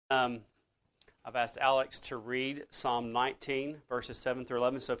Um, I've asked Alex to read Psalm 19, verses 7 through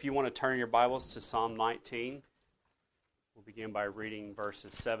 11. So if you want to turn your Bibles to Psalm 19, we'll begin by reading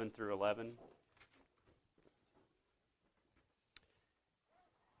verses 7 through 11.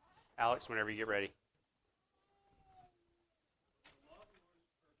 Alex, whenever you get ready.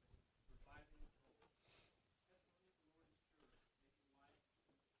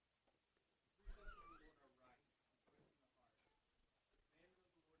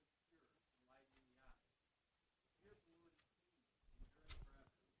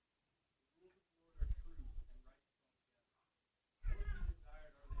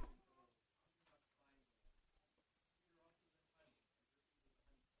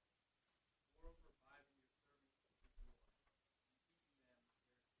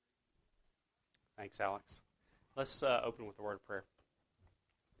 Thanks, Alex. Let's open with a word of prayer.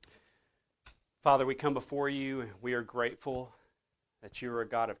 Father, we come before you. We are grateful that you are a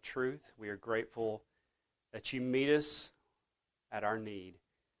God of truth. We are grateful that you meet us at our need.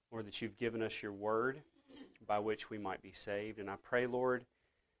 Lord, that you've given us your word by which we might be saved. And I pray, Lord,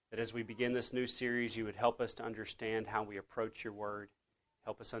 that as we begin this new series, you would help us to understand how we approach your word.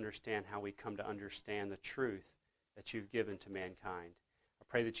 Help us understand how we come to understand the truth that you've given to mankind. I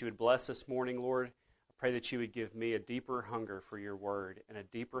pray that you would bless this morning, Lord. I pray that you would give me a deeper hunger for your word and a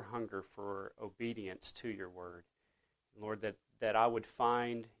deeper hunger for obedience to your word. Lord, that I would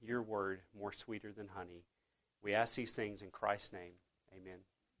find your word more sweeter than honey. We ask these things in Christ's name.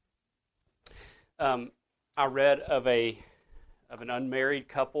 Amen. I read of an unmarried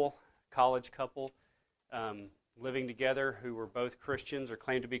couple, college couple, living together who were both Christians or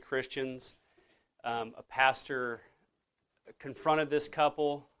claimed to be Christians. A pastor confronted this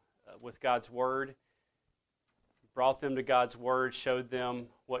couple with God's word, brought them to God's word, showed them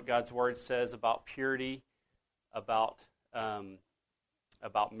what God's word says about purity, about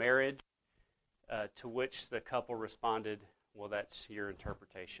marriage, to which the couple responded, well, that's your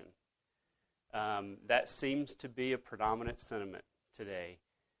interpretation. That seems to be a predominant sentiment today.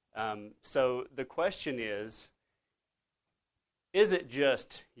 So the question is it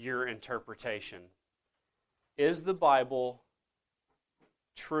just your interpretation? Is the Bible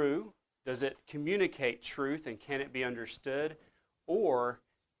true? Does it communicate truth and can it be understood? Or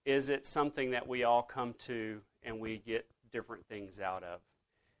is it something that we all come to and we get different things out of?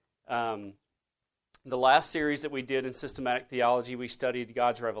 The last series that we did in systematic theology, we studied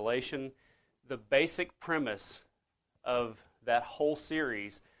God's revelation. The basic premise of that whole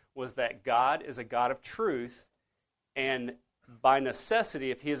series was that God is a God of truth, and by necessity,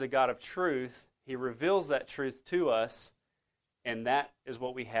 if he is a God of truth, he reveals that truth to us, and that is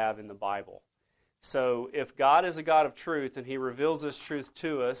what we have in the Bible. So if God is a God of truth and he reveals this truth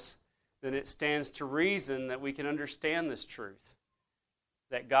to us, then it stands to reason that we can understand this truth.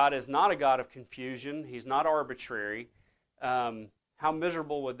 That God is not a God of confusion, he's not arbitrary. How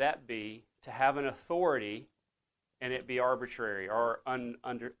miserable would that be to have an authority and it be arbitrary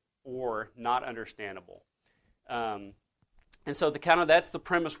or not understandable? And so that's the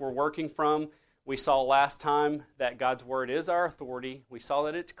premise we're working from. We saw last time that God's word is our authority. We saw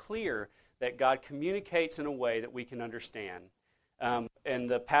that it's clear that God communicates in a way that we can understand. And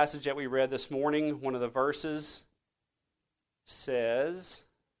the passage that we read this morning, one of the verses says,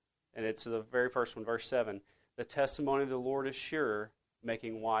 and it's the very first one, verse 7, the testimony of the Lord is sure,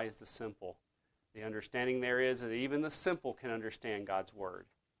 making wise the simple. The understanding there is that even the simple can understand God's word.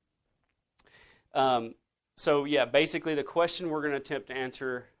 Basically the question we're going to attempt to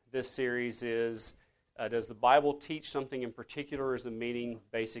answer this series is, does the Bible teach something in particular, or is the meaning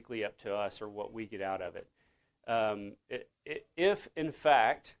basically up to us or what we get out of it? If, in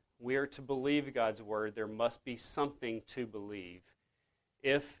fact, we are to believe God's word, there must be something to believe.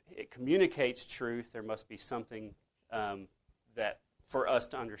 If it communicates truth, there must be something that for us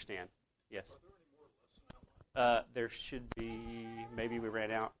to understand. Yes? There should be, maybe we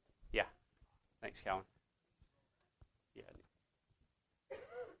ran out. Yeah. Thanks, Calvin. Yeah.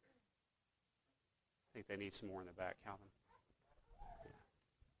 I think they need some more in the back, Calvin. Yeah.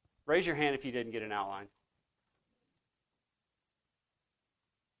 Raise your hand if you didn't get an outline.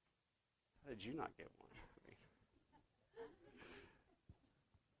 How did you not get one?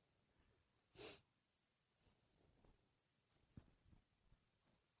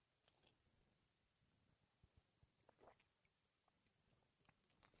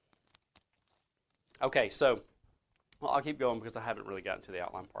 Okay, so I'll keep going because I haven't really gotten to the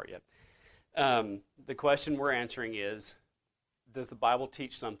outline part yet. The question we're answering is, does the Bible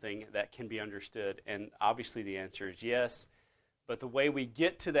teach something that can be understood? And obviously the answer is yes, but the way we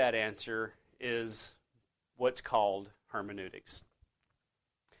get to that answer is what's called hermeneutics.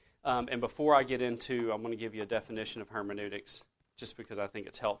 And before I get into, I'm going to give you a definition of hermeneutics, just because I think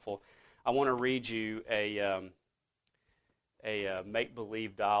it's helpful. I want to read you a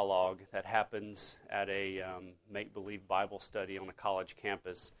make-believe dialogue that happens at a make-believe Bible study on a college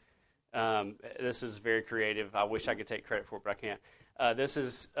campus. This is very creative. I wish I could take credit for it, but I can't. This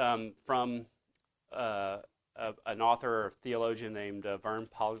is from an author or theologian named Vern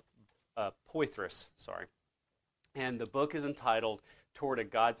Poythress. Sorry, and the book is entitled "Toward a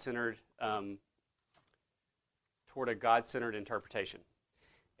God-Centered Interpretation."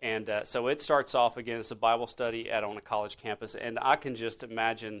 And so it starts off again. It's a Bible study on a college campus, and I can just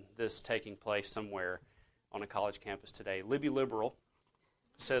imagine this taking place somewhere on a college campus today. Libby Liberal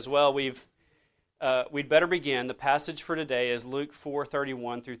says, "Well, we'd better begin. The passage for today is Luke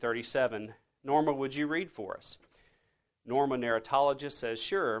 4:31 through 37. Norma, would you read for us?" Norma, narratologist, says,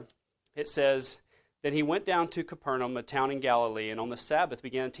 "Sure." It says, "Then he went down to Capernaum, a town in Galilee, and on the Sabbath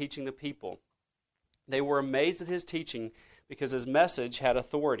began teaching the people. They were amazed at his teaching, because his message had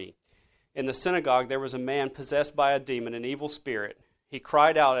authority. In the synagogue there was a man possessed by a demon, an evil spirit. He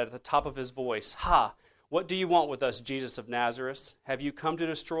cried out at the top of his voice, 'Ha! What do you want with us, Jesus of Nazareth? Have you come to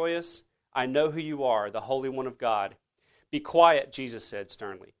destroy us? I know who you are, the Holy One of God.' 'Be quiet,' Jesus said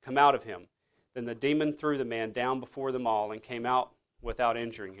sternly. 'Come out of him.' Then the demon threw the man down before them all and came out without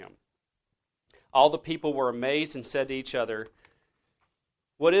injuring him. All the people were amazed and said to each other,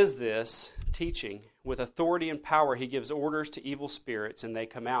 'What is this teaching? With authority and power he gives orders to evil spirits, and they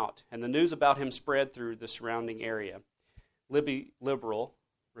come out.' And the news about him spread through the surrounding area." Libby Liberal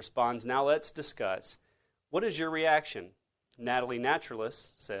responds, "Now let's discuss. What is your reaction?" Natalie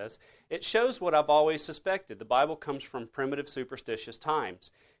Naturalist says, "It shows what I've always suspected. The Bible comes from primitive superstitious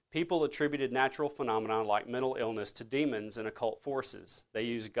times. People attributed natural phenomena like mental illness to demons and occult forces. They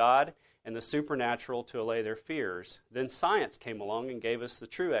used God and the supernatural to allay their fears. Then science came along and gave us the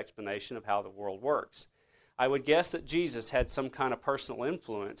true explanation of how the world works. I would guess that Jesus had some kind of personal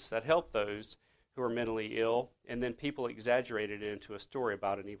influence that helped those who were mentally ill, and then people exaggerated it into a story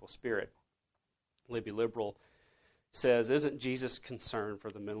about an evil spirit." Libby Liberal says, "Isn't Jesus' concern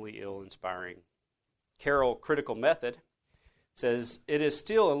for the mentally ill inspiring?" Carol Critical Method says, "It is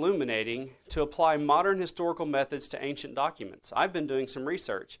still illuminating to apply modern historical methods to ancient documents. I've been doing some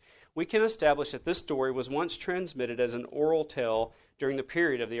research. We can establish that this story was once transmitted as an oral tale during the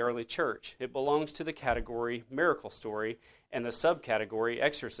period of the early church. It belongs to the category miracle story and the subcategory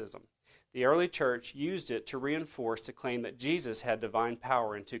exorcism. The early church used it to reinforce the claim that Jesus had divine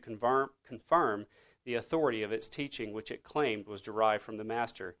power and to confirm the authority of its teaching, which it claimed was derived from the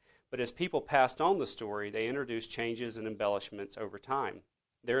Master. But as people passed on the story, they introduced changes and embellishments over time.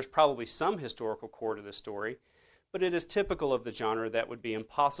 There is probably some historical core to the story, but it is typical of the genre that would be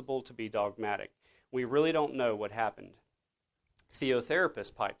impossible to be dogmatic. We really don't know what happened."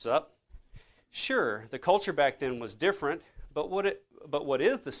 Theotherapist pipes up, "Sure, the culture back then was different, but what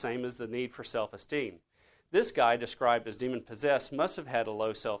is the same is the need for self-esteem. This guy, described as demon-possessed, must have had a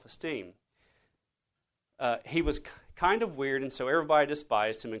low self-esteem. He was kind of weird, and so everybody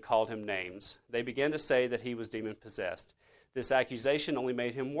despised him and called him names. They began to say that he was demon-possessed. This accusation only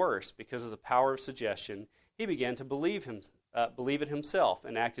made him worse. Because of the power of suggestion, he began to believe it himself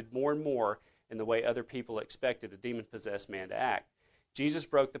and acted more and more in the way other people expected a demon-possessed man to act. Jesus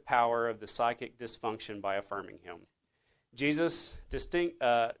broke the power of the psychic dysfunction by affirming him. Jesus distinguished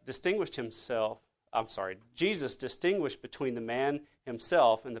between the man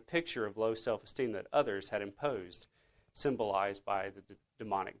himself and the picture of low self-esteem that others had imposed, symbolized by the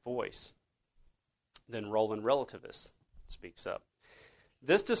demonic voice." Then Roland Relativist speaks up.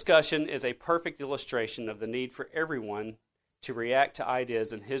 "This discussion is a perfect illustration of the need for everyone to react to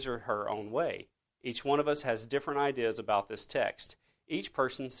ideas in his or her own way. Each one of us has different ideas about this text. Each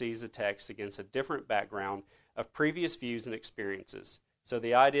person sees the text against a different background of previous views and experiences. So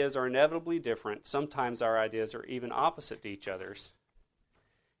the ideas are inevitably different. Sometimes our ideas are even opposite to each other's.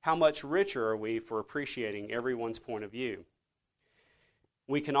 How much richer are we for appreciating everyone's point of view?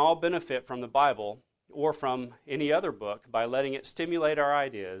 We can all benefit from the Bible or from any other book by letting it stimulate our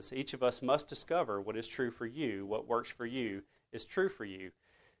ideas. Each of us must discover what is true for you, what works for you is true for you."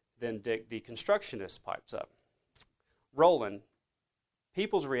 Then Dick Deconstructionist pipes up. "Roland,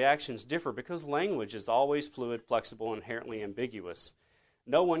 people's reactions differ because language is always fluid, flexible, and inherently ambiguous.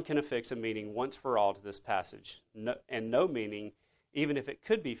 No one can affix a meaning once for all to this passage, and no meaning, even if it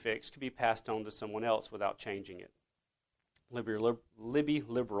could be fixed, could be passed on to someone else without changing it." Libby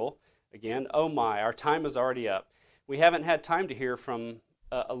Liberal, again, "Oh my, our time is already up. We haven't had time to hear from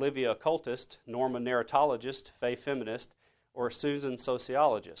Olivia Occultist, Norma Narratologist, Faye Feminist, or Susan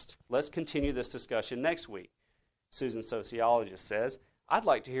Sociologist. Let's continue this discussion next week." Susan Sociologist says, I'd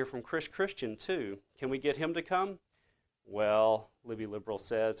like to hear from Chris Christian too. Can we get him to come? Well, Libby Liberal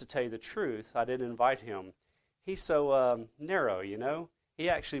says, to tell you the truth, I didn't invite him. He's so narrow, you know. He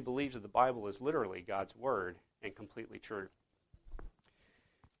actually believes that the Bible is literally God's Word and completely true.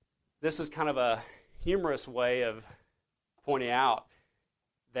 This is kind of a humorous way of pointing out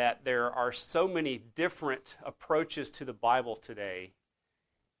that there are so many different approaches to the Bible today,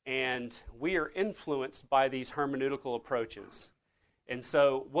 and we are influenced by these hermeneutical approaches. And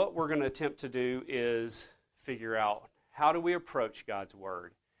so what we're going to attempt to do is figure out, how do we approach God's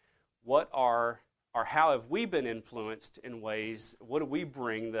Word? How have we been influenced in ways? What do we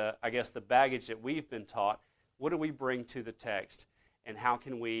bring, the baggage that we've been taught, what do we bring to the text? And how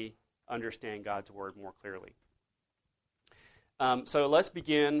can we understand God's Word more clearly? So let's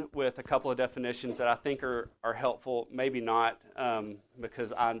begin with a couple of definitions that I think are helpful, maybe not,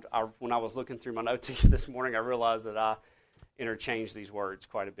 because when I was looking through my notes this morning, I realized that I interchanged these words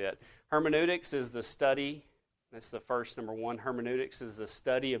quite a bit. Hermeneutics is the study. That's the first, number one. Hermeneutics is the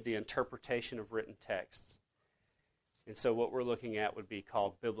study of the interpretation of written texts. And so what we're looking at would be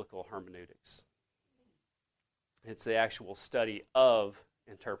called biblical hermeneutics. It's the actual study of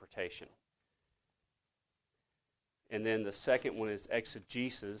interpretation. And then the second one is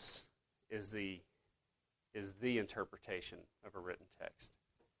exegesis, is the interpretation of a written text.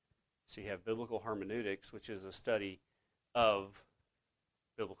 So you have biblical hermeneutics, which is a study of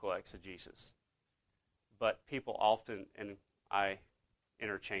biblical exegesis. But people often, and I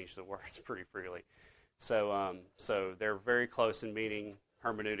interchange the words pretty freely, so they're very close in meaning.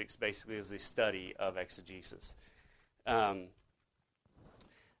 Hermeneutics basically is the study of exegesis.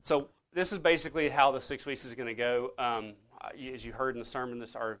 So this is basically how the 6 weeks is going to go. As you heard in the sermon,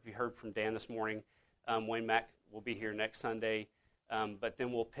 or if you heard from Dan this morning, Wayne Mack will be here next Sunday. But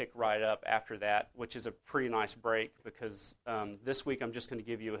then we'll pick right up after that, which is a pretty nice break, because this week I'm just going to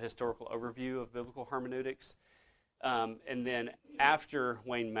give you a historical overview of biblical hermeneutics. And then after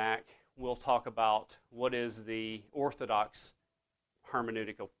Wayne Mack, we'll talk about what is the orthodox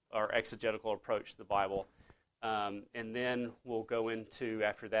hermeneutical or exegetical approach to the Bible. And then we'll go into,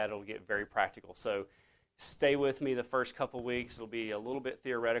 after that, it'll get very practical. So stay with me the first couple weeks. It'll be a little bit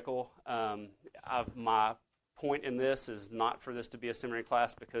theoretical. My point in this is not for this to be a seminary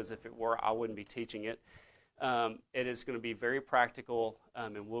class, because if it were, I wouldn't be teaching it. It is going to be very practical,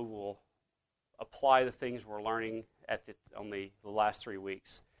 and we will apply the things we're learning on the last 3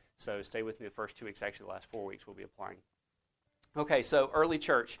 weeks. So stay with me the first 2 weeks. Actually, the last 4 weeks we'll be applying. Okay, so early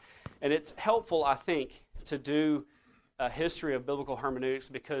church. And it's helpful, I think, to do a history of biblical hermeneutics,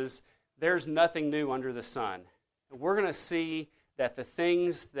 because there's nothing new under the sun. We're going to see that the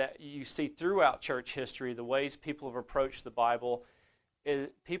things that you see throughout church history, the ways people have approached the Bible,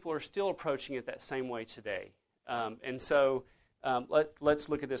 people are still approaching it that same way today. Let's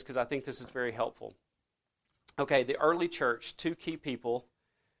look at this, because I think this is very helpful. Okay, the early church, two key people,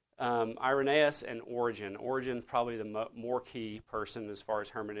 Irenaeus and Origen. Origen probably the more key person as far as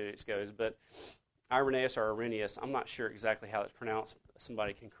hermeneutics goes, but Irenaeus or Irenaeus, I'm not sure exactly how it's pronounced.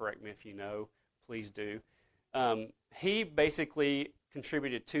 Somebody can correct me if you know. Please do. He basically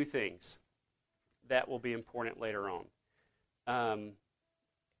contributed two things that will be important later on.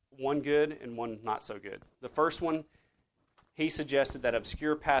 One good and one not so good. The first one, he suggested that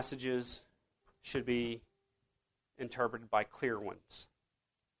obscure passages should be interpreted by clear ones.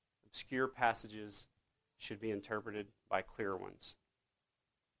 Obscure passages should be interpreted by clear ones,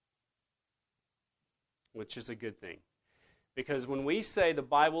 which is a good thing. Because when we say the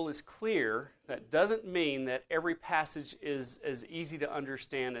Bible is clear, that doesn't mean that every passage is as easy to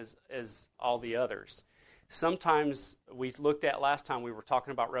understand as all the others. Sometimes, we looked at last time we were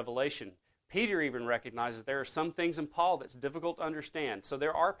talking about Revelation, Peter even recognizes there are some things in Paul that's difficult to understand. So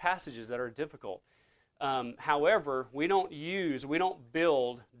there are passages that are difficult. However, we don't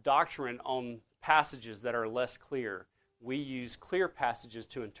build doctrine on passages that are less clear. We use clear passages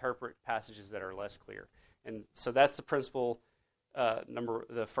to interpret passages that are less clear. And so that's the principle,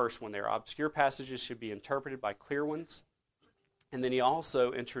 the first one there. Obscure passages should be interpreted by clear ones. And then he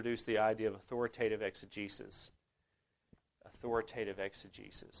also introduced the idea of authoritative exegesis. Authoritative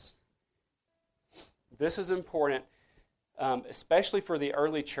exegesis. This is important, especially for the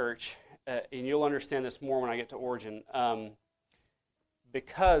early church, and you'll understand this more when I get to Origen,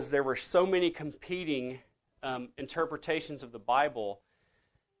 because there were so many competing interpretations of the Bible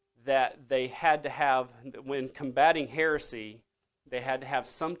that they had to have, when combating heresy, they had to have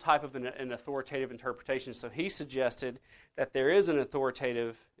some type of an authoritative interpretation. So he suggested that there is an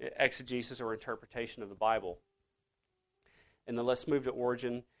authoritative exegesis or interpretation of the Bible. And then let's move to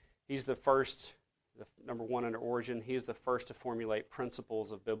Origen. He's the first number one under Origen, he is the first to formulate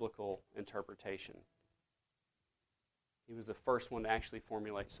principles of biblical interpretation. He was the first one to actually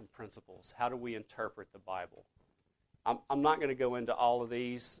formulate some principles. How do we interpret the Bible? I'm not going to go into all of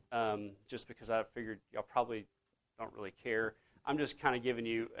these just because I figured y'all probably don't really care. I'm just kind of giving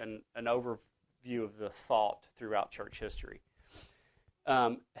you an overview of the thought throughout church history.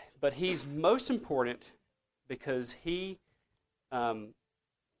 But he's most important because he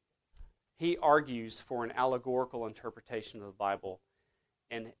argues for an allegorical interpretation of the Bible,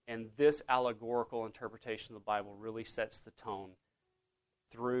 and this allegorical interpretation of the Bible really sets the tone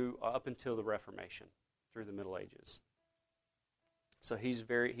through up until the Reformation, through the Middle Ages. So he's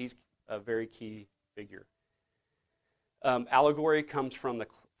a very key figure. Allegory comes from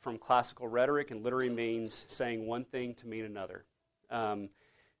classical rhetoric, and literally means saying one thing to mean another.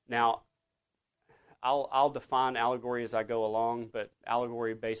 Now, I'll define allegory as I go along, but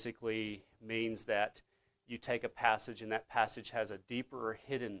allegory basically means that you take a passage and that passage has a deeper or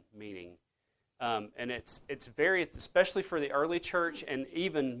hidden meaning. And it's very, especially for the early church and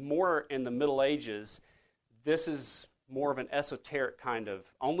even more in the Middle Ages, this is more of an esoteric kind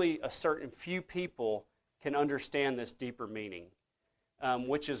of, only a certain few people can understand this deeper meaning,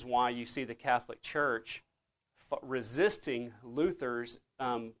 which is why you see the Catholic Church resisting Luther's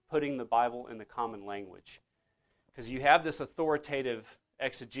putting the Bible in the common language. Because you have this authoritative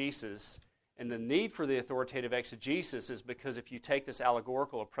exegesis, and the need for the authoritative exegesis is because if you take this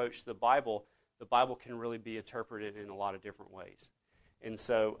allegorical approach to the Bible can really be interpreted in a lot of different ways. And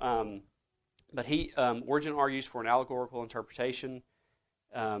so, Origen argues for an allegorical interpretation,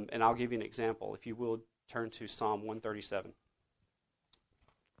 and I'll give you an example. If you will, turn to Psalm 137.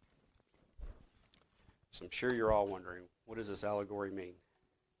 So I'm sure you're all wondering, what does this allegory mean?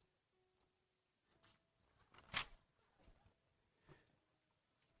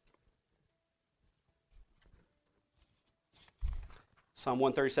 Psalm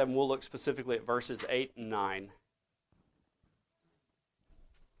 137, we'll look specifically at verses 8 and 9.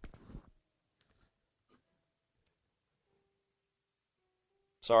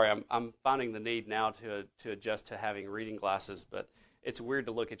 Sorry, I'm finding the need now to adjust to having reading glasses, but it's weird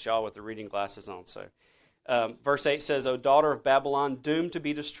to look at y'all with the reading glasses on. So, verse 8 says, O daughter of Babylon, doomed to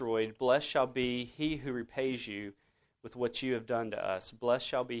be destroyed, blessed shall be he who repays you with what you have done to us. Blessed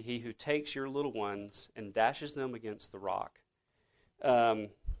shall be he who takes your little ones and dashes them against the rock. Not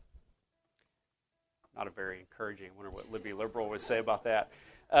a very encouraging. I wonder what Libby Liberal would say about that.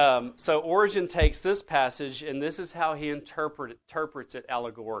 So Origen takes this passage, and this is how he interprets it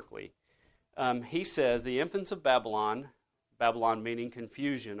allegorically. He says, the infants of Babylon, Babylon meaning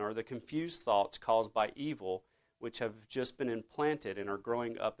confusion, are the confused thoughts caused by evil, which have just been implanted and are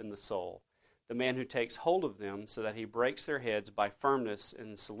growing up in the soul. The man who takes hold of them so that he breaks their heads by firmness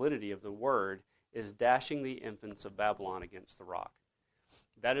and solidity of the word is dashing the infants of Babylon against the rock.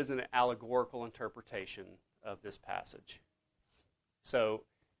 That is an allegorical interpretation of this passage. So,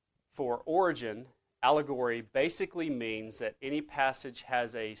 for Origen, allegory basically means that any passage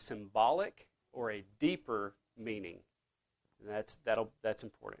has a symbolic or a deeper meaning. And that's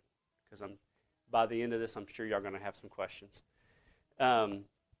important, because by the end of this, I'm sure y'all are going to have some questions.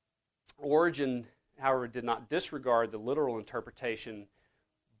 Origen, however, did not disregard the literal interpretation,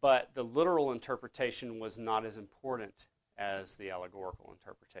 but the literal interpretation was not as important as the allegorical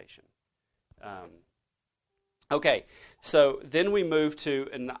interpretation. Okay, so then we move to,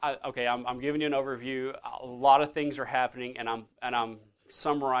 I'm giving you an overview. A lot of things are happening, and I'm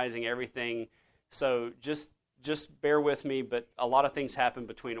summarizing everything. So just bear with me. But a lot of things happen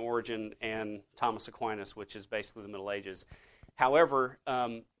between Origen and Thomas Aquinas, which is basically the Middle Ages. However,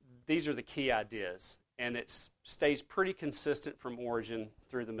 these are the key ideas, and it stays pretty consistent from Origen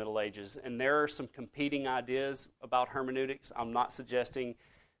through the Middle Ages. And there are some competing ideas about hermeneutics. I'm not suggesting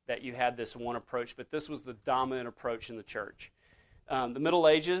that you had this one approach, but this was the dominant approach in the church. The Middle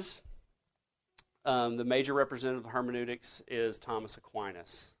Ages, the major representative of hermeneutics is Thomas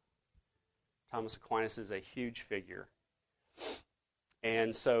Aquinas. Thomas Aquinas is a huge figure.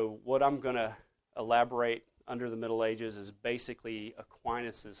 And so what I'm going to elaborate under the Middle Ages is basically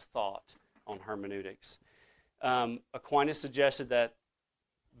Aquinas' thought on hermeneutics. Aquinas suggested that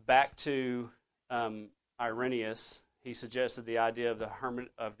back to Irenaeus, he suggested the idea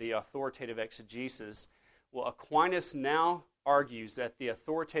of the authoritative exegesis. Well, Aquinas now argues that the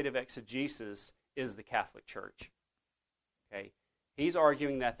authoritative exegesis is the Catholic Church. Okay, he's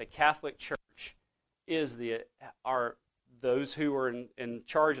arguing that the Catholic Church is those who are in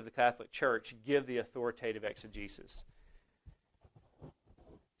charge of the Catholic Church give the authoritative exegesis.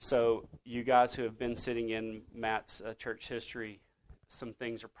 So you guys who have been sitting in Matt's church history some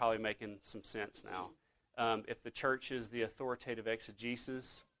things are probably making some sense now. If the church is the authoritative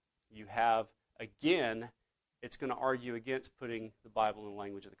exegesis, you have, again, it's going to argue against putting the Bible in the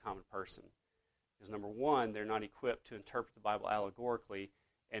language of the common person. Because number one, they're not equipped to interpret the Bible allegorically,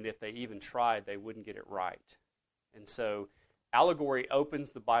 and if they even tried, they wouldn't get it right. And so allegory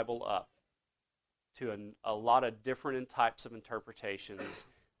opens the Bible up to a lot of different types of interpretations.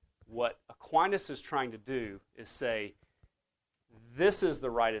 What Aquinas is trying to do is say, this is the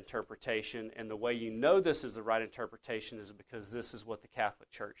right interpretation, and the way you know this is the right interpretation is because this is what the Catholic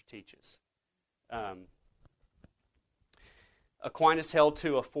Church teaches. Aquinas held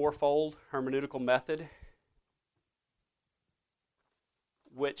to a fourfold hermeneutical method,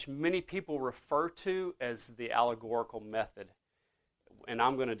 which many people refer to as the allegorical method. And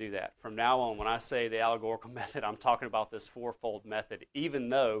I'm going to do that. From now on, when I say the allegorical method, I'm talking about this fourfold method, even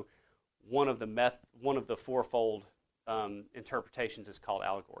though one of the fourfold interpretations is called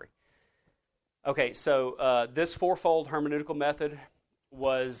allegory. Okay, so this fourfold hermeneutical method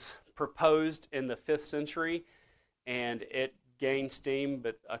was proposed in the 5th century, and it gained steam,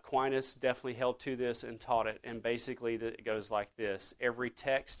 but Aquinas definitely held to this and taught it. And basically, it goes like this. Every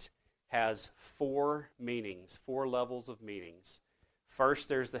text has 4 meanings, 4 levels of meanings. First,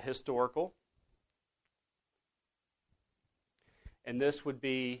 there's the historical, and this would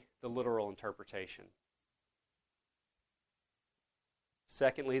be the literal interpretation.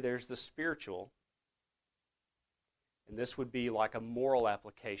 Secondly, there's the spiritual, and this would be like a moral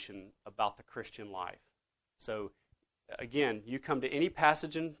application about the Christian life. So, again, you come to any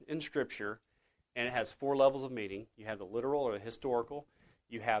passage in Scripture, and it has 4 levels of meaning. You have the literal or the historical.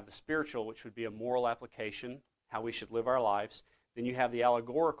 You have the spiritual, which would be a moral application, how we should live our lives. Then you have the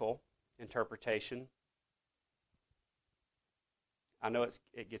allegorical interpretation. I know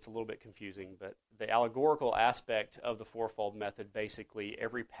it gets a little bit confusing, but the allegorical aspect of the fourfold method, basically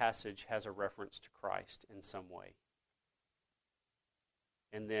every passage has a reference to Christ in some way.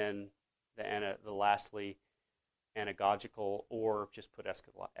 And then the lastly, anagogical, or just put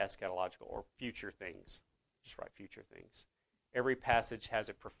eschatological, or future things. Just write future things. Every passage has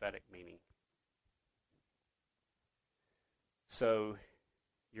a prophetic meaning. So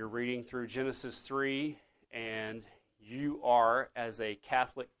you're reading through Genesis 3, and you are, as a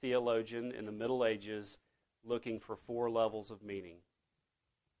Catholic theologian in the Middle Ages, looking for 4 levels of meaning.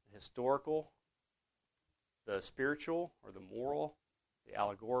 The historical, the spiritual or the moral, the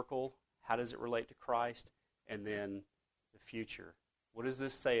allegorical, how does it relate to Christ, and then the future. What does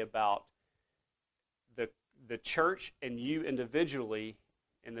this say about the church and you individually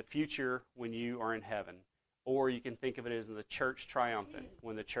in the future when you are in heaven? Or you can think of it as the church triumphant,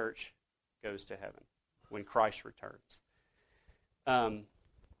 when the church goes to heaven, when Christ returns.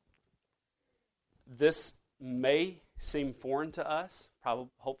 This may seem foreign to us.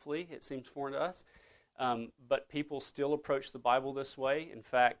 Hopefully it seems foreign to us. But people still approach the Bible this way. In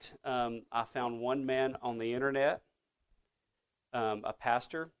fact, I found one man on the internet, a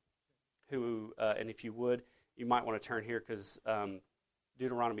pastor, who, and if you would, you might want to turn here because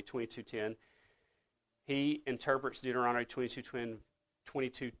Deuteronomy 22:10, he interprets Deuteronomy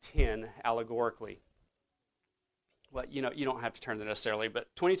 22:10 allegorically. Well, you don't have to turn there necessarily,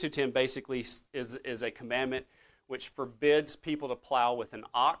 but 22:10 basically is a commandment which forbids people to plow with an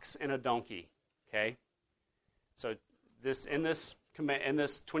ox and a donkey. Okay, so in this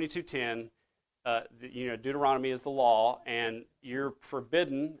 22:10, Deuteronomy is the law, and you're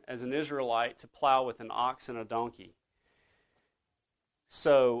forbidden as an Israelite to plow with an ox and a donkey.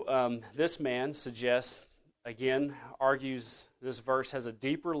 So this man suggests, again, argues this verse has a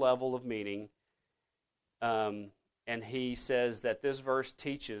deeper level of meaning, and he says that this verse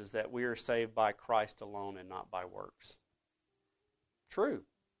teaches that we are saved by Christ alone and not by works. True,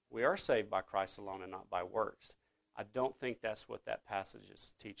 we are saved by Christ alone and not by works. I don't think that's what that passage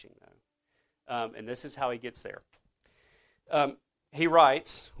is teaching, though. And this is how he gets there. He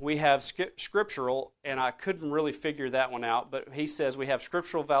writes, we have scriptural, and I couldn't really figure that one out, but he says we have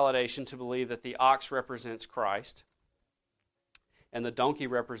scriptural validation to believe that the ox represents Christ, and the donkey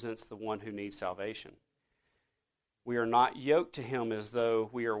represents the one who needs salvation. We are not yoked to him as though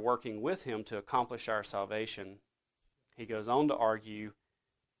we are working with him to accomplish our salvation. He goes on to argue,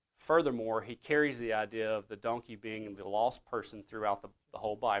 furthermore, he carries the idea of the donkey being the lost person throughout the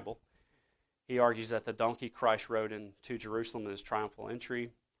whole Bible. He argues that the donkey Christ rode into Jerusalem in his triumphal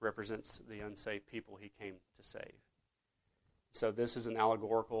entry represents the unsaved people he came to save. So this is an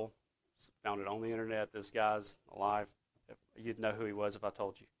allegorical, found it on the internet. This guy's alive. You'd know who he was if I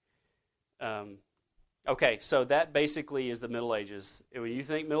told you. Okay, so that basically is the Middle Ages. When you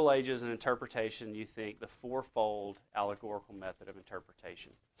think Middle Ages and interpretation, you think the fourfold allegorical method of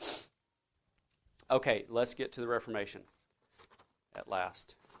interpretation. Okay, let's get to the Reformation at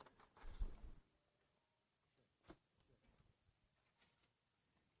last.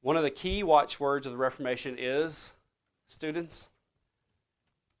 One of the key watchwords of the Reformation is, students,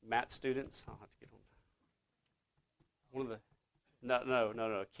 math students, I'll have to get on. One of the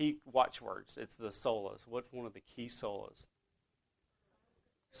No. Key watchwords. It's the solas. What's one of the key solas?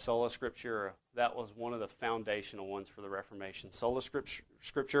 Sola Scriptura. That was one of the foundational ones for the Reformation. Sola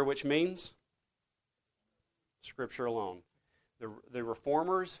Scriptura, which means Scripture alone. The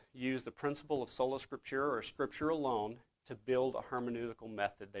Reformers used the principle of Sola Scriptura, or Scripture alone, to build a hermeneutical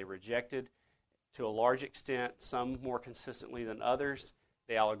method. They rejected, to a large extent, some more consistently than others,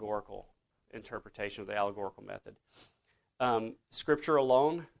 the allegorical interpretation of the allegorical method. Scripture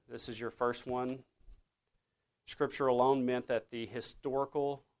alone, this is your first one. Scripture alone meant that the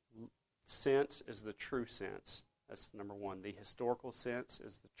historical sense is the true sense. That's number one. The historical sense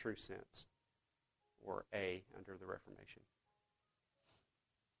is the true sense, or A, under the Reformation.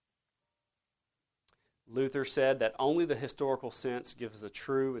 Luther said that only the historical sense gives the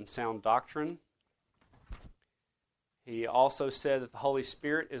true and sound doctrine. He also said that the Holy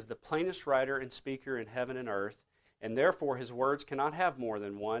Spirit is the plainest writer and speaker in heaven and earth, and therefore his words cannot have more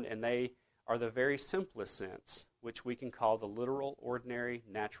than one, and they are the very simplest sense, which we can call the literal, ordinary,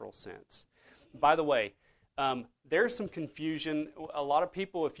 natural sense. By the way, there's some confusion. A lot of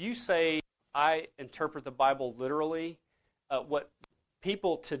people, if you say, I interpret the Bible literally, what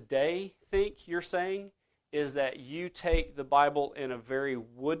people today think you're saying is that you take the Bible in a very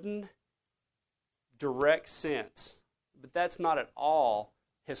wooden, direct sense. But that's not at all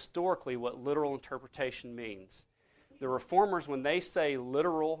historically what literal interpretation means. The Reformers, when they say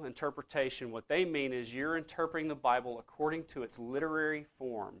literal interpretation, what they mean is you're interpreting the Bible according to its literary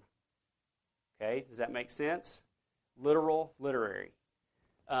form. Okay, does that make sense? Literal, literary.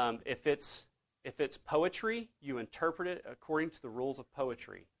 If it's poetry, you interpret it according to the rules of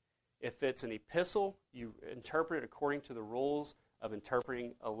poetry. If it's an epistle, you interpret it according to the rules of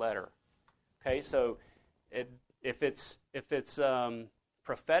interpreting a letter. Okay, so if it's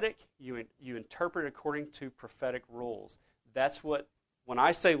prophetic, you interpret according to prophetic rules. That's what, when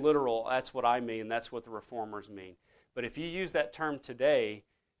I say literal, that's what I mean. That's what the Reformers mean. But if you use that term today,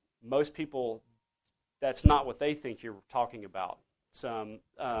 most people, that's not what they think you're talking about. So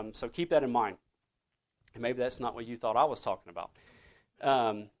keep that in mind. And maybe that's not what you thought I was talking about.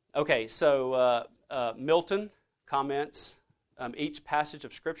 Milton comments, each passage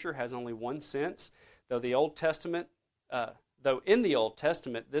of Scripture has only one sense, though in the Old Testament,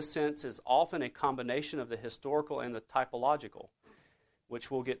 this sense is often a combination of the historical and the typological, which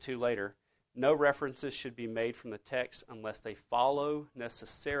we'll get to later. No references should be made from the text unless they follow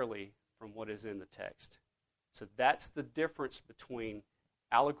necessarily from what is in the text. So that's the difference between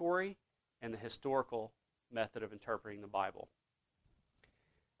allegory and the historical method of interpreting the Bible.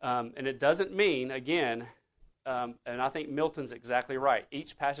 And it doesn't mean, again, and I think Milton's exactly right,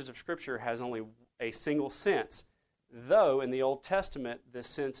 each passage of Scripture has only a single sense, though in the Old Testament, this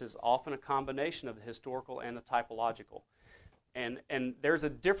sense is often a combination of the historical and the typological. And there's a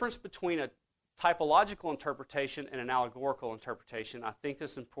difference between a typological interpretation and an allegorical interpretation. I think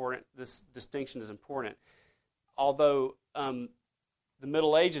this distinction is important. Although the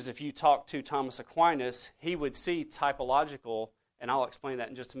Middle Ages, if you talk to Thomas Aquinas, he would see typological, and I'll explain that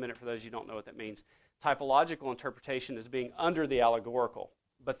in just a minute for those of you who don't know what that means, typological interpretation as being under the allegorical.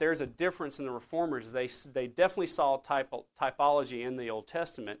 But there's a difference in the Reformers. They definitely saw typology in the Old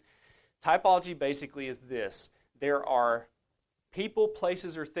Testament. Typology basically is this. There are people,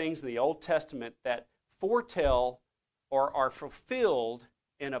 places, or things in the Old Testament that foretell or are fulfilled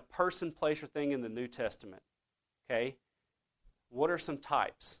in a person, place, or thing in the New Testament. Okay? What are some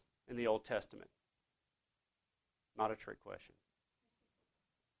types in the Old Testament? Not a trick question.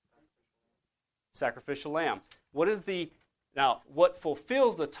 Sacrificial lamb. Now, what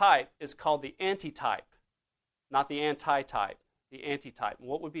fulfills the type is called the antitype, not the anti-type, the antitype. And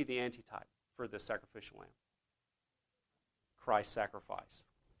what would be the antitype for this sacrificial lamb? Christ's sacrifice.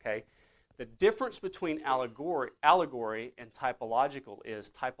 Okay? The difference between allegory and typological is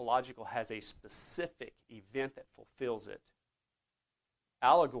typological has a specific event that fulfills it.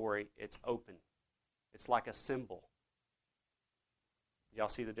 Allegory, it's open. It's like a symbol. Y'all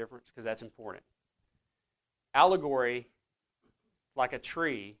see the difference? Because that's important. Allegory, like a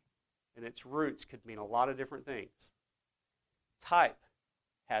tree, and its roots could mean a lot of different things. Type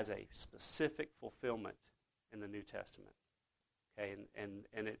has a specific fulfillment in the New Testament. Okay,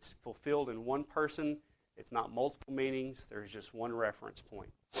 and it's fulfilled in one person It's not multiple meanings. There's just one reference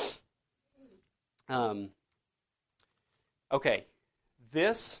point. Okay,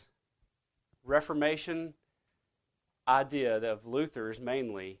 this Reformation idea of Luther's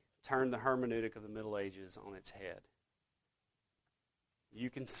mainly turned the hermeneutic of the Middle Ages on its head. You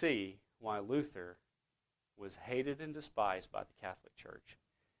can see why Luther was hated and despised by the Catholic Church.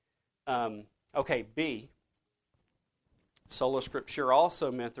 Okay, B. Sola Scriptura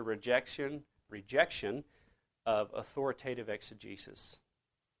also meant the rejection of authoritative exegesis.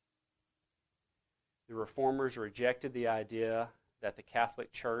 The Reformers rejected the idea that the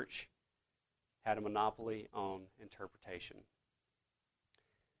Catholic Church had a monopoly on interpretation.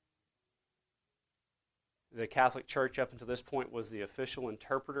 The Catholic Church up until this point was the official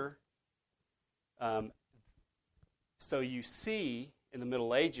interpreter. So you see in the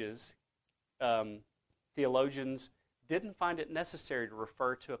Middle Ages, theologians didn't find it necessary to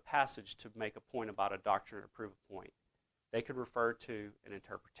refer to a passage to make a point about a doctrine or prove a point. They could refer to an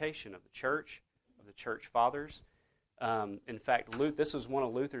interpretation of the church, of the church fathers. In fact, this was one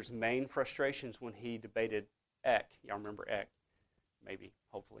of Luther's main frustrations when he debated Eck. Y'all remember Eck? Maybe,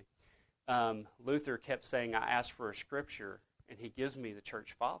 hopefully. Luther kept saying, I asked for a scripture, and he gives me the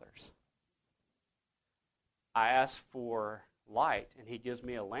church fathers. I asked for light, and he gives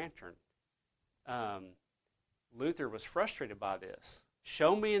me a lantern. Luther was frustrated by this.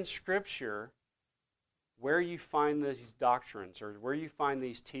 Show me in Scripture where you find these doctrines or where you find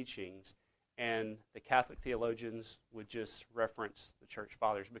these teachings, and the Catholic theologians would just reference the church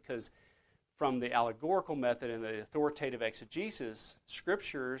fathers, because from the allegorical method and the authoritative exegesis,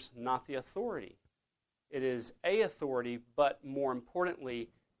 Scripture's not the authority. It is a authority, but more importantly,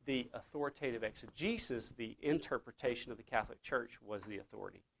 the authoritative exegesis, the interpretation of the Catholic Church, was the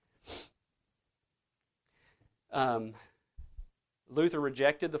authority. Luther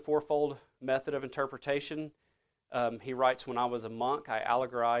rejected the fourfold method of interpretation. He writes, when I was a monk, I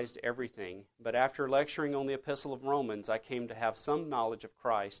allegorized everything. But after lecturing on the Epistle of Romans, I came to have some knowledge of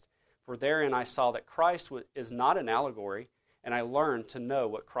Christ. For therein I saw that Christ is not an allegory, and I learned to know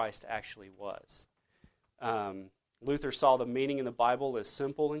what Christ actually was. Luther saw the meaning in the Bible as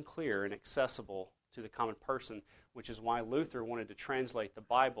simple and clear and accessible to the common person, which is why Luther wanted to translate the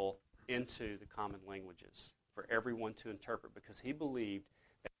Bible into the common languages for everyone to interpret, because he believed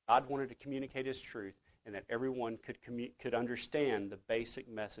that God wanted to communicate His truth and that everyone could understand the basic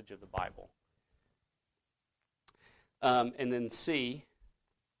message of the Bible. And then C,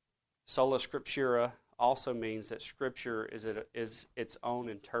 Sola Scriptura also means that Scripture is its own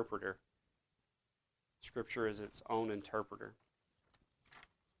interpreter. Scripture is its own interpreter.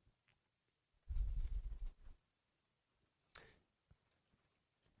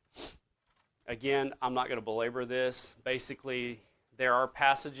 Again, I'm not going to belabor this. Basically, there are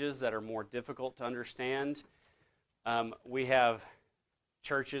passages that are more difficult to understand. We have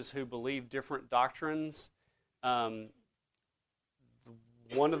churches who believe different doctrines. One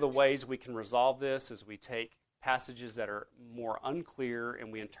of the ways we can resolve this is we take passages that are more unclear and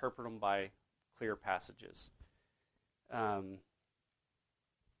we interpret them by clear passages. And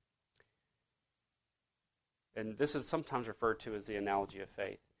this is sometimes referred to as the analogy of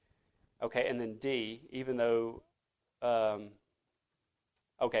faith. Okay, and then D, even though, I'm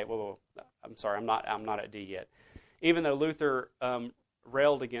sorry, I'm not at D yet. Even though Luther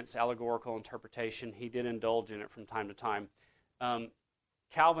railed against allegorical interpretation, he did indulge in it from time to time.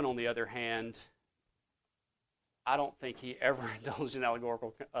 Calvin, on the other hand, I don't think he ever indulged in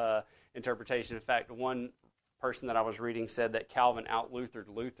allegorical interpretation. In fact, one person that I was reading said that Calvin out-Luthered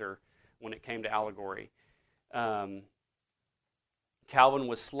Luther when it came to allegory. Calvin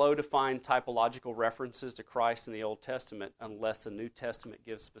was slow to find typological references to Christ in the Old Testament unless the New Testament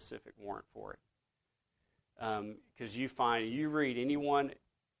gives specific warrant for it. Because you read anyone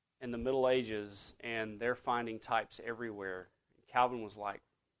in the Middle Ages and they're finding types everywhere. Calvin was like,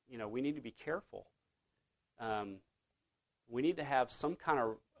 we need to be careful. We need to have some kind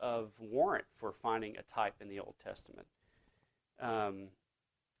of warrant for finding a type in the Old Testament.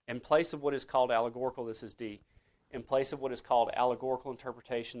 In place of what is called allegorical, this is D, in place of what is called allegorical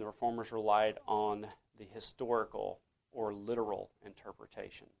interpretation, the Reformers relied on the historical or literal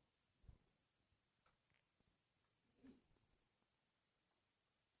interpretation.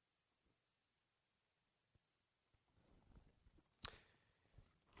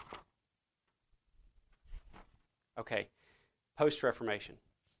 Okay, post-Reformation.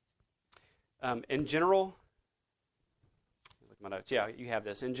 In general, look at my notes. Yeah, you have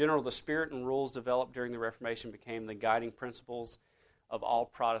this. In general, the spirit and rules developed during the Reformation became the guiding principles of all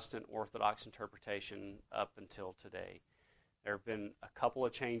Protestant Orthodox interpretation up until today. There have been a couple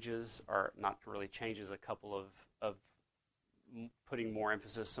of changes, or not really changes, a couple of putting more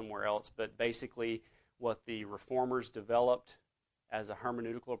emphasis somewhere else, but basically what the Reformers developed as a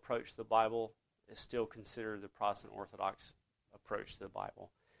hermeneutical approach to the Bible is still considered the Protestant Orthodox approach to the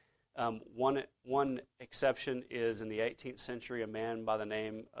Bible. One exception is in the 18th century, a man by the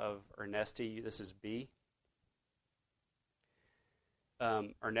name of Ernesti. This is B.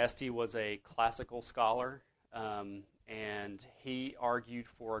 Ernesti was a classical scholar, and he argued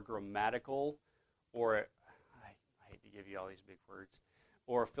for a grammatical, or I hate to give you all these big words,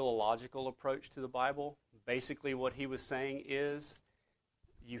 or a philological approach to the Bible. Basically what he was saying is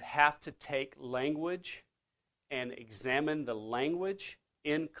you have to take language and examine the language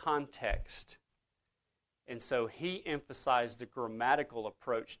in context. And so he emphasized the grammatical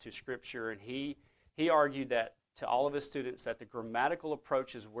approach to Scripture, and he argued that to all of his students that the grammatical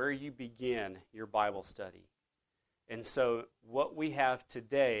approach is where you begin your Bible study. And so what we have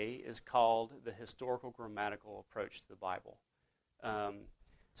today is called the historical grammatical approach to the Bible.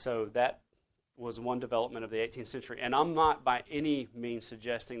 So that was one development of the 18th century. And I'm not by any means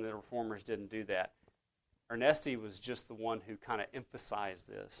suggesting that the Reformers didn't do that. Ernesti was just the one who kind of emphasized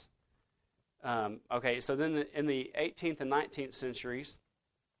this. Okay, so then in the 18th and 19th centuries,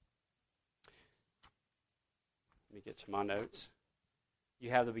 let me get to my notes. You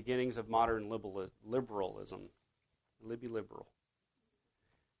have the beginnings of modern liberalism. Libby liberal.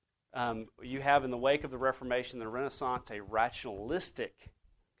 You have in the wake of the Reformation and the Renaissance a rationalistic.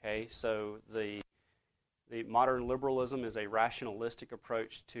 Okay, so the modern liberalism is a rationalistic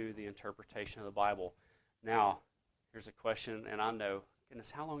approach to the interpretation of the Bible. Now, here's a question, and I know,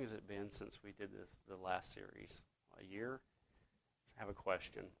 goodness, how long has it been since we did this, the last series? A year? I have a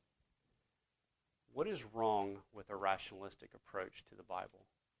question. What is wrong with a rationalistic approach to the Bible?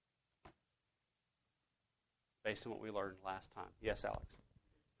 Based on what we learned last time. Yes, Alex?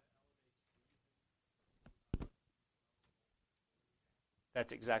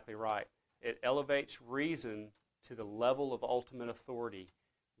 That's exactly right. It elevates reason to the level of ultimate authority.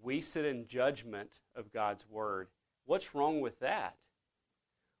 We sit in judgment of God's Word. What's wrong with that?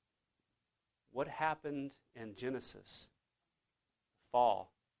 What happened in Genesis?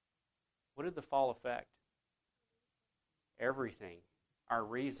 Fall. What did the fall affect? Everything. Our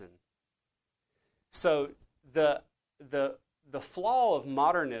reason. So the flaw of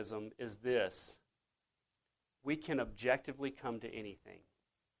modernism is this. We can objectively come to anything.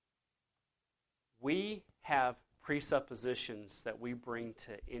 We have presuppositions that we bring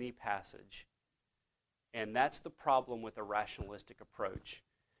to any passage. And that's the problem with a rationalistic approach.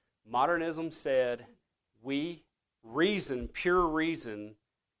 Modernism said we reason, pure reason,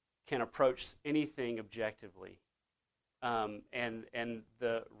 can approach anything objectively. And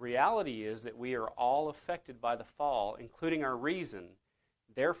the reality is that we are all affected by the fall, including our reason.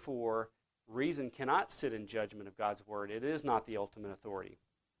 Therefore, reason cannot sit in judgment of God's Word. It is not the ultimate authority.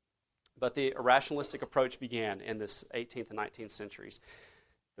 But the rationalistic approach began in this 18th and 19th centuries.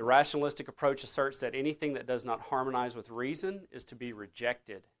 The rationalistic approach asserts that anything that does not harmonize with reason is to be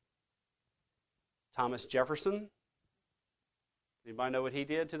rejected. Thomas Jefferson, anybody know what he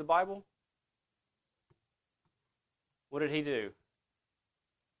did to the Bible? What did he do?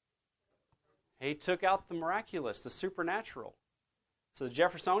 He took out the miraculous, the supernatural. So the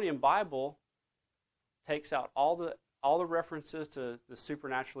Jeffersonian Bible takes out all the references to the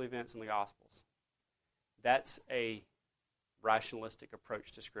supernatural events in the Gospels. That's a rationalistic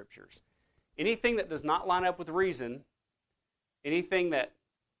approach to Scriptures. Anything that does not line up with reason, anything that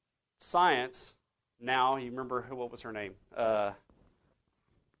science, now, you remember what was her name? What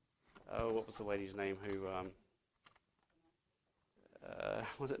was the lady's name who,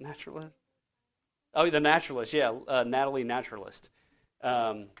 was it Naturalist? Oh, the Naturalist, yeah, Natalie Naturalist.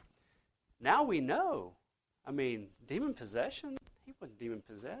 Now we know. I mean, demon possession, he wasn't demon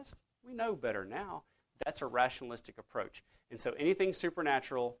possessed. We know better now. That's a rationalistic approach. And so anything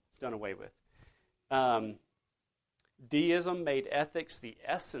supernatural is done away with. Deism made ethics the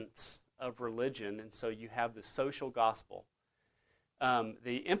essence of religion, and so you have the social gospel.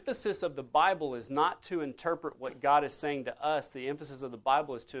 The emphasis of the Bible is not to interpret what God is saying to us. The emphasis of the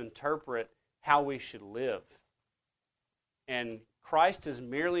Bible is to interpret how we should live. And Christ is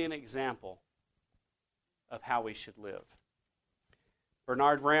merely an example of how we should live.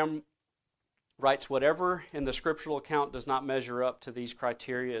 Bernard Ram writes, whatever in the scriptural account does not measure up to these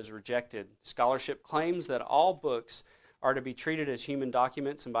criteria is rejected. Scholarship claims that all books are to be treated as human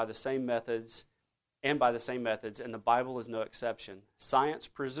documents and by the same methods, and the Bible is no exception. Science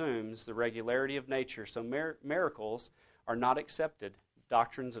presumes the regularity of nature, so miracles are not accepted.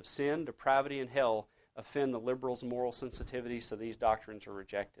 Doctrines of sin, depravity, and hell offend the liberals' moral sensitivity, so these doctrines are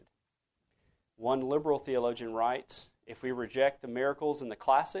rejected. One liberal theologian writes, if we reject the miracles in the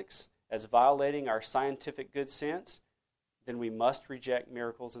classics as violating our scientific good sense, then we must reject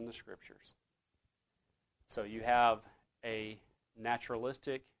miracles in the Scriptures. So you have a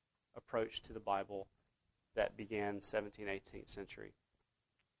naturalistic approach to the Bible that began 17th, 18th century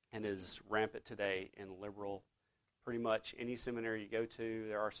and is rampant today in liberal. Pretty much any seminary you go to,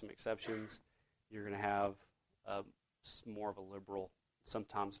 there are some exceptions, you're going to have more of a liberal,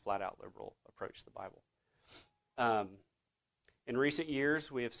 sometimes flat-out liberal approach to the Bible. In recent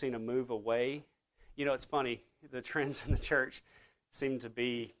years, we have seen a move away. You know, it's funny, the trends in the church seem to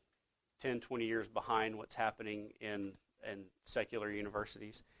be 10, 20 years behind what's happening in secular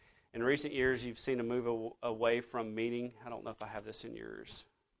universities. In recent years, you've seen a move away from meaning. I don't know if I have this in yours.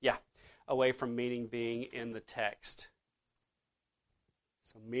 Yeah, away from meaning being in the text.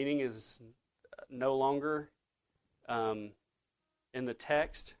 So meaning is no longer in the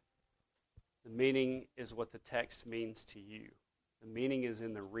text. The meaning is what the text means to you. The meaning is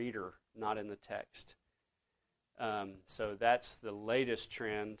in the reader, not in the text. So that's the latest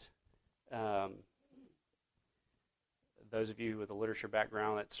trend. Those of you with a literature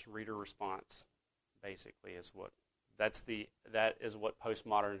background, it's reader response, basically, that is what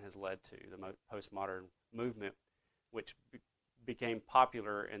postmodern has led to. The postmodern movement, which became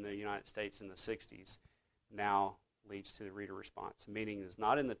popular in the United States in the 60s, now leads to the reader response. Meaning is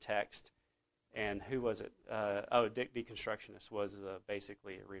not in the text. And who was it? Deconstructionist was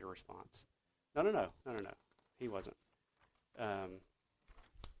basically a reader response. No. He wasn't.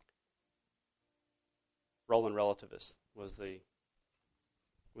 Roland Relativist was the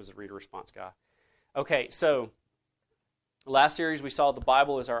reader response guy. Okay, so last series we saw the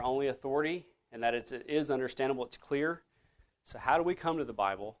Bible is our only authority, and that it is understandable, it's clear. So how do we come to the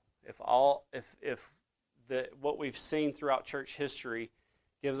Bible if what we've seen throughout church history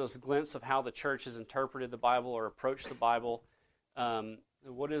gives us a glimpse of how the church has interpreted the Bible or approached the Bible?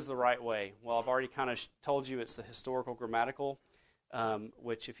 What is the right way? Well, I've already kind of told you it's the historical grammatical,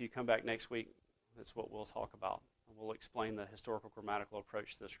 which if you come back next week, that's what we'll talk about. We'll explain the historical grammatical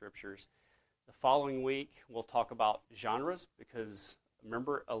approach to the Scriptures. The following week, we'll talk about genres, because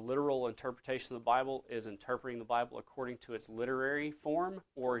remember, a literal interpretation of the Bible is interpreting the Bible according to its literary form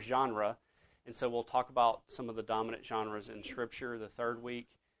or genre. And so we'll talk about some of the dominant genres in Scripture the third week.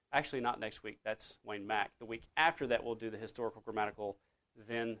 Actually, not next week. That's Wayne Mack. The week after that, we'll do the historical grammatical,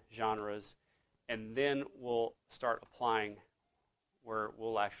 then genres, and then we'll start applying where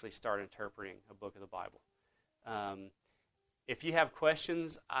we'll actually start interpreting a book of the Bible. If you have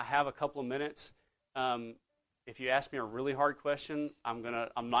questions, I have a couple of minutes. If you ask me a really hard question, I'm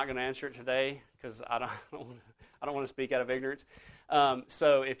not gonna answer it today because I don't want to speak out of ignorance.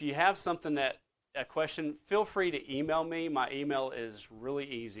 So if you have a question, feel free to email me. My email is really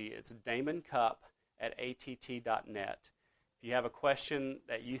easy. It's damoncup@att.net. If you have a question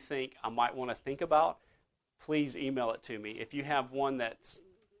that you think I might want to think about, please email it to me. If you have one that's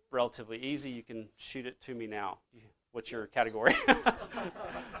relatively easy, you can shoot it to me now. What's your category?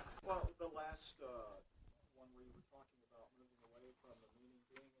 Well, the last one we were talking about, moving away from the meaning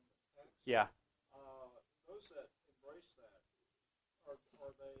being in the text. Yeah. Those that embrace that,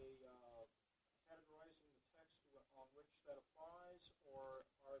 are they categorizing the text on which that applies, or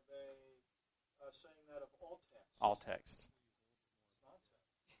are they saying that of all texts? All texts.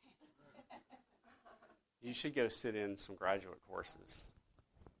 You should go sit in some graduate courses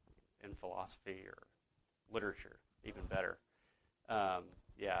in philosophy or literature, even better.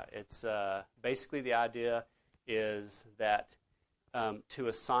 It's basically the idea is that to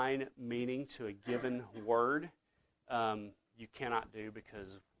assign meaning to a given word, you cannot do,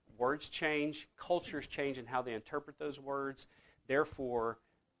 because words change, cultures change in how they interpret those words. Therefore,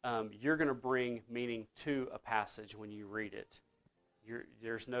 you're going to bring meaning to a passage when you read it.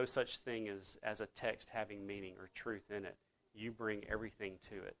 There's no such thing as a text having meaning or truth in it. You bring everything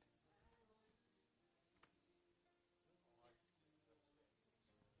to it.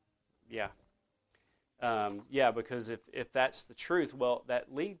 Yeah, because if that's the truth, well,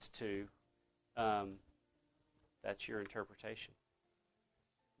 that leads to that's your interpretation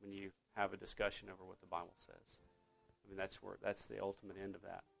when you have a discussion over what the Bible says. I mean, that's the ultimate end of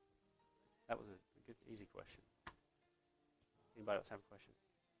that. That was a good, easy question. Anybody else have a question?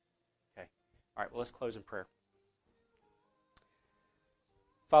 Okay. All right, well, let's close in prayer.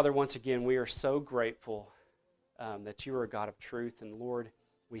 Father, once again, we are so grateful that you are a God of truth. And Lord,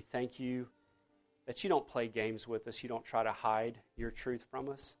 we thank you that you don't play games with us. You don't try to hide your truth from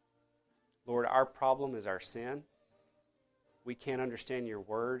us. Lord, our problem is our sin. We can't understand your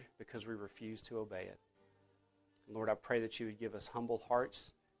word because we refuse to obey it. Lord, I pray that you would give us humble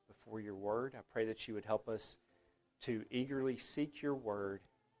hearts before your word. I pray that you would help us to eagerly seek your word.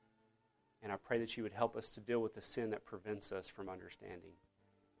 And I pray that you would help us to deal with the sin that prevents us from understanding.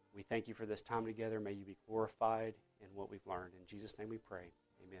 We thank you for this time together. May you be glorified in what we've learned. In Jesus' name we pray.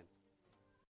 Amen.